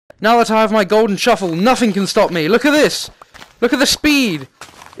Now that I have my golden shovel, nothing can stop me. Look at this. Look at the speed.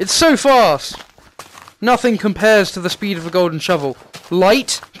 It's so fast. Nothing compares to the speed of a golden shovel.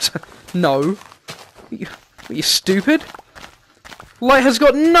 Light? No. Are you stupid? Light has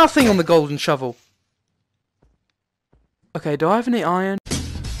got nothing on the golden shovel. Okay, do I have any iron?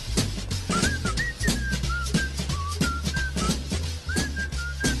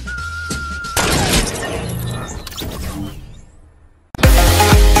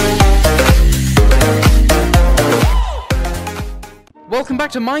 Welcome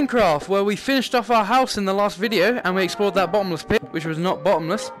back to Minecraft, where we finished off our house in the last video and we explored that bottomless pit, which was not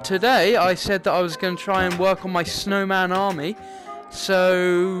bottomless. Today I said that I was going to try and work on my snowman army,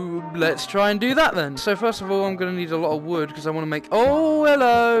 so let's try and do that then. So first of all, I'm going to need a lot of wood because I want to make... Oh,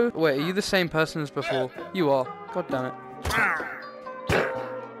 hello! Wait, are you the same person as before? You are. God damn it.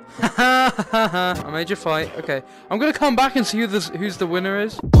 I made you fight. Okay, I'm going to come back and see who's the winner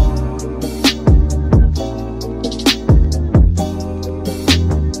is.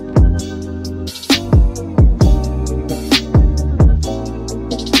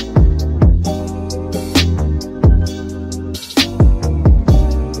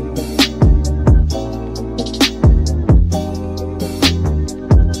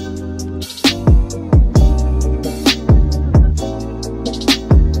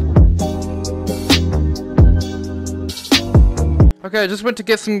 Okay, I just went to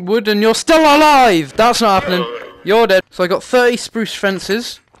get some wood and you're still alive! That's not happening. You're dead. So I got 30 spruce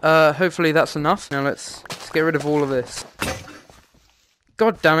fences. Hopefully that's enough. Now let's get rid of all of this.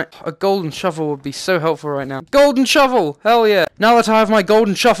 God damn it. A golden shovel would be so helpful right now. Golden shovel! Hell yeah. Now that I have my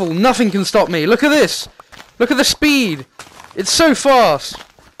golden shovel, nothing can stop me. Look at this! Look at the speed! It's so fast!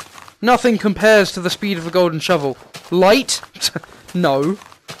 Nothing compares to the speed of a golden shovel. Light? No.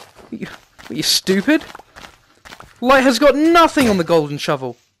 Are you stupid? Light has got nothing on the golden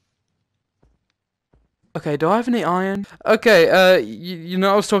shovel. Okay, do I have any iron? Okay, you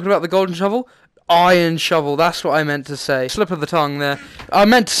know I was talking about the golden shovel? Iron shovel, that's what I meant to say. Slip of the tongue there. I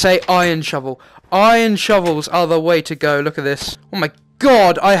meant to say iron shovel. Iron shovels are the way to go. Look at this. Oh my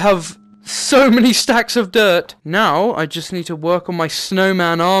god, I have so many stacks of dirt. Now, I just need to work on my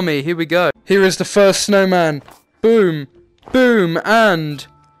snowman army. Here we go. Here is the first snowman. Boom. Boom, and...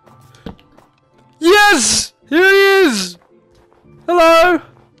 Yes! Here he is! Hello!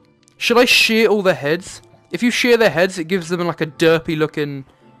 Should I shear all the heads? If you shear their heads, it gives them like a derpy looking,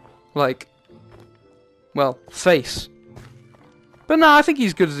 like, well, face. But nah, I think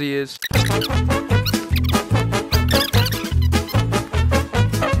he's good as he is.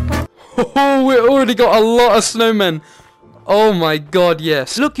 Oh, we already got a lot of snowmen. Oh my god,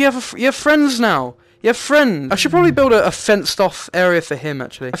 yes. Look, you have friends now. You have friends. I should probably build a fenced off area for him,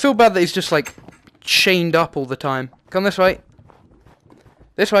 actually. I feel bad that he's just like chained up all the time. Come this way.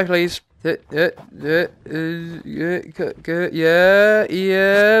 This way, please. Yeah,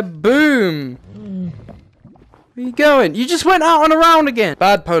 boom. Where are you going? You just went out and around again.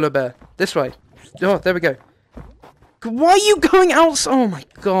 Bad polar bear. This way. Oh, there we go. Why are you going out? Oh my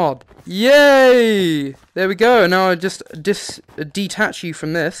god. Yay. There we go. Now I just detach you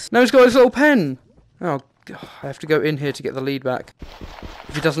from this. Now he's got his little pen. Oh, God. I have to go in here to get the lead back.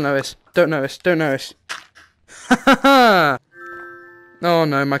 If he doesn't notice. Don't notice. Don't notice. Ha Oh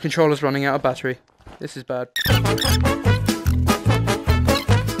no, my controller's running out of battery. This is bad.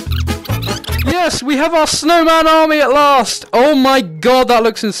 Yes, we have our snowman army at last! Oh my god, that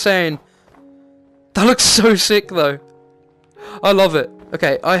looks insane. That looks so sick though. I love it.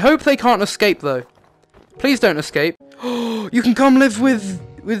 Okay, I hope they can't escape though. Please don't escape. Oh, you can come live with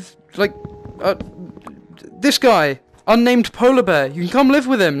like, this guy. Unnamed polar bear. You can come live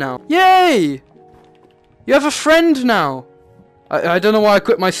with him now. Yay! You have a friend now. I don't know why I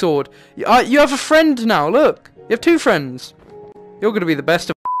quit my sword. You have a friend now, look. You have two friends. You're gonna be the best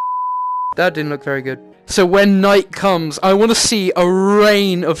of... That didn't look very good. So when night comes, I want to see a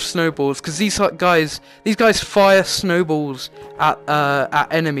rain of snowballs. Because these guys fire snowballs at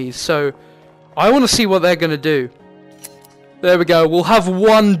enemies. So I want to see what they're gonna do. There we go. We'll have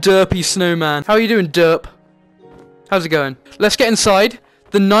one derpy snowman. How are you doing, derp? How's it going? Let's get inside.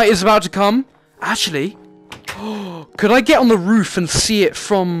 The night is about to come. Actually, could I get on the roof and see it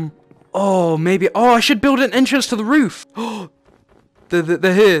from... Oh, maybe... Oh, I should build an entrance to the roof.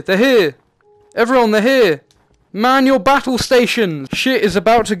 They're here. They're here. Everyone, they're here. Man your battle stations. Shit is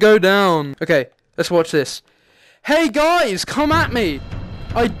about to go down. Okay, let's watch this. Hey, guys, come at me.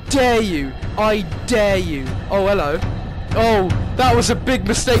 I dare you. I dare you. Oh, hello. Oh, that was a big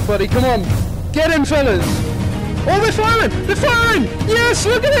mistake, buddy. Come on. Get him, fellas. Oh, they're firing! They're firing! Yes,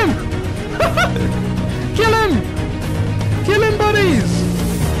 look at him! Kill him! Kill him, buddies!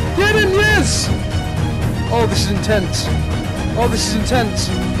 Oh, this is intense. Oh, this is intense.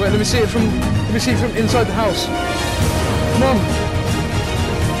 Wait, let me see it from inside the house. Come on.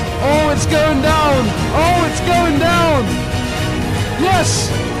 Oh, it's going down. Oh, it's going down. Yes.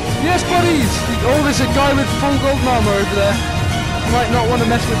 Yes, buddies. Oh, there's a guy with full golden armor over there. I might not want to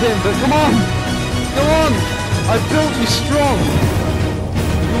mess with him, but come on. Come on. I've built you strong.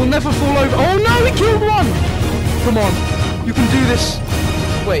 You will never fall over. Oh, no, he killed one. Come on. You can do this.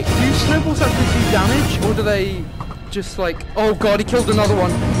 Wait, do snowballs actually do damage, or do they just like... Oh god, he killed another one.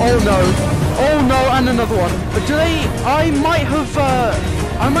 Oh no. Oh no, and another one. But do they... I might have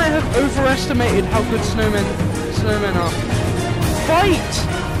overestimated how good snowmen are. Fight!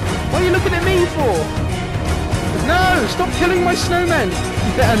 What are you looking at me for? No, stop killing my snowmen.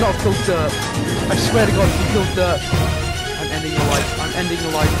 You better not have killed dirt. I swear to god, if you kill dirt, I'm ending your life. I'm ending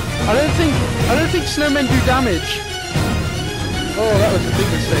your life. I don't think snowmen do damage. Oh, that was a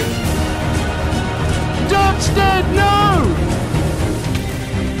big mistake. Dirt's dead! No!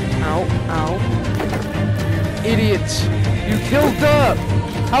 Ow, ow. Idiots. You killed Dirt!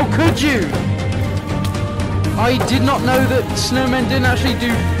 How could you? I did not know that snowmen didn't actually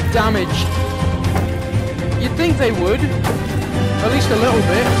do damage. You'd think they would. At least a little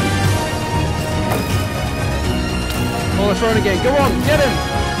bit. Oh, they're throwing again. Go on, get him!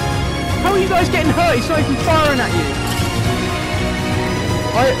 How are you guys getting hurt? He's not even firing at you.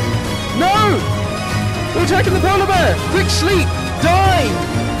 No! We're attacking the polar bear! Quick, sleep! Die!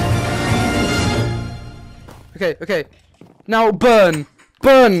 Okay, okay. Now burn!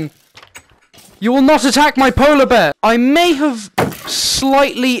 Burn! You will not attack my polar bear! I may have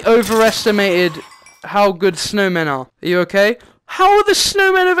slightly overestimated how good snowmen are. Are you okay? How are the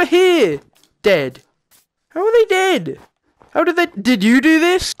snowmen over here dead? How are they dead? How did they... Did you do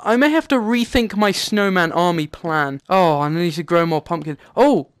this? I may have to rethink my snowman army plan. Oh, I need to grow more pumpkin.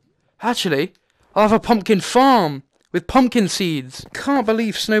 Oh, actually, I'll have a pumpkin farm with pumpkin seeds. Can't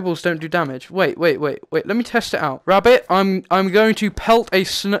believe snowballs don't do damage. Wait. Let me test it out. Rabbit, I'm going to pelt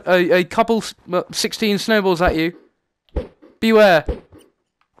a couple 16 snowballs at you. Beware.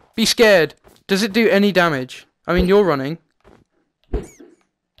 Be scared. Does it do any damage? I mean, you're running.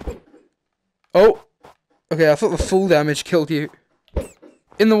 Oh. Okay, I thought the full damage killed you.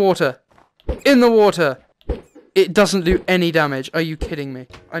 In the water. In the water. It doesn't do any damage. Are you kidding me?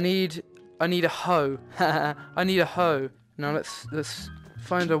 I need a hoe. I need a hoe. Now let's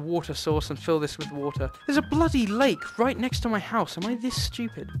find a water source and fill this with water. There's a bloody lake right next to my house. Am I this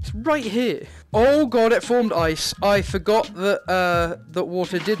stupid? It's right here. Oh god, it formed ice. I forgot that that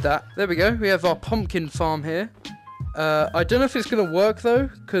water did that. There we go. We have our pumpkin farm here. I don't know if it's gonna work though,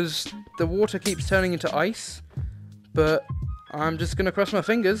 because the water keeps turning into ice, but I'm just gonna cross my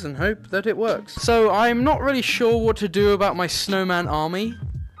fingers and hope that it works. So I'm not really sure what to do about my snowman army,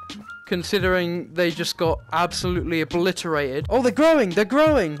 considering they just got absolutely obliterated. Oh, they're growing! They're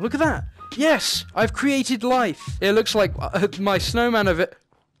growing! Look at that! Yes! I've created life! It looks like my snowman of it...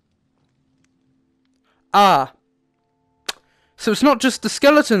 Ah. So it's not just the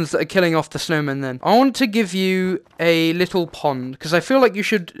skeletons that are killing off the snowmen then. I want to give you a little pond, because I feel like you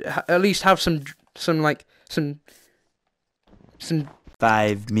should at least have some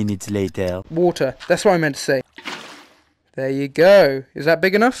 5 minutes later. Water. That's what I meant to say. There you go. Is that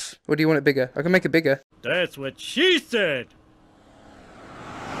big enough? Or do you want it bigger? I can make it bigger. That's what she said!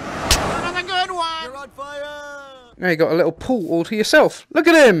 Another good one! You're on fire! Now you got a little pool all to yourself. Look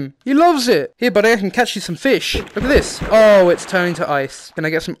at him! He loves it! Here, buddy, I can catch you some fish. Look at this. Oh, it's turning to ice. Can I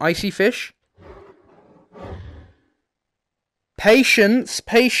get some icy fish? Patience,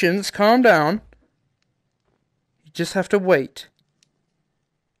 patience, calm down. You just have to wait.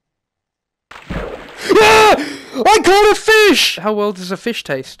 Ah! I caught a fish! How well does a fish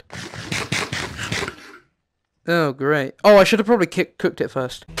taste? Oh, great. Oh, I should have probably cooked it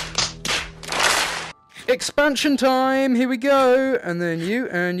first. Expansion time! Here we go! And then you,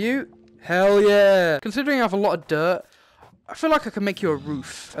 and you. Hell yeah! Considering I have a lot of dirt, I feel like I can make you a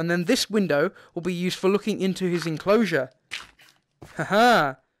roof. And then this window will be used for looking into his enclosure.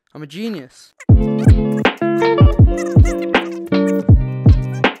 Haha! I'm a genius.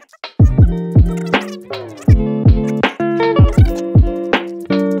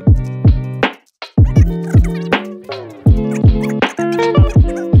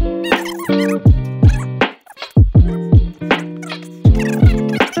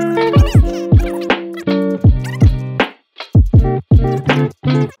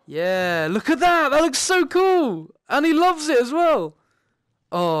 Yeah, look at that! That looks so cool! And he loves it as well!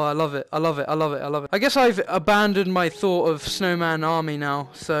 Oh, I love it. I love it. I love it. I love it. I guess I've abandoned my thought of snowman army now,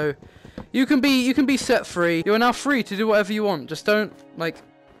 so you can be set free. You are now free to do whatever you want. Just don't, like,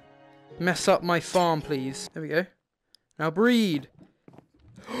 mess up my farm, please. There we go. Now breed.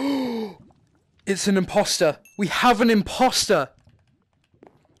 It's an imposter. We have an imposter.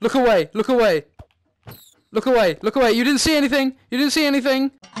 Look away. Look away. Look away. Look away. You didn't see anything. You didn't see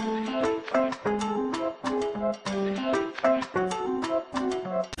anything.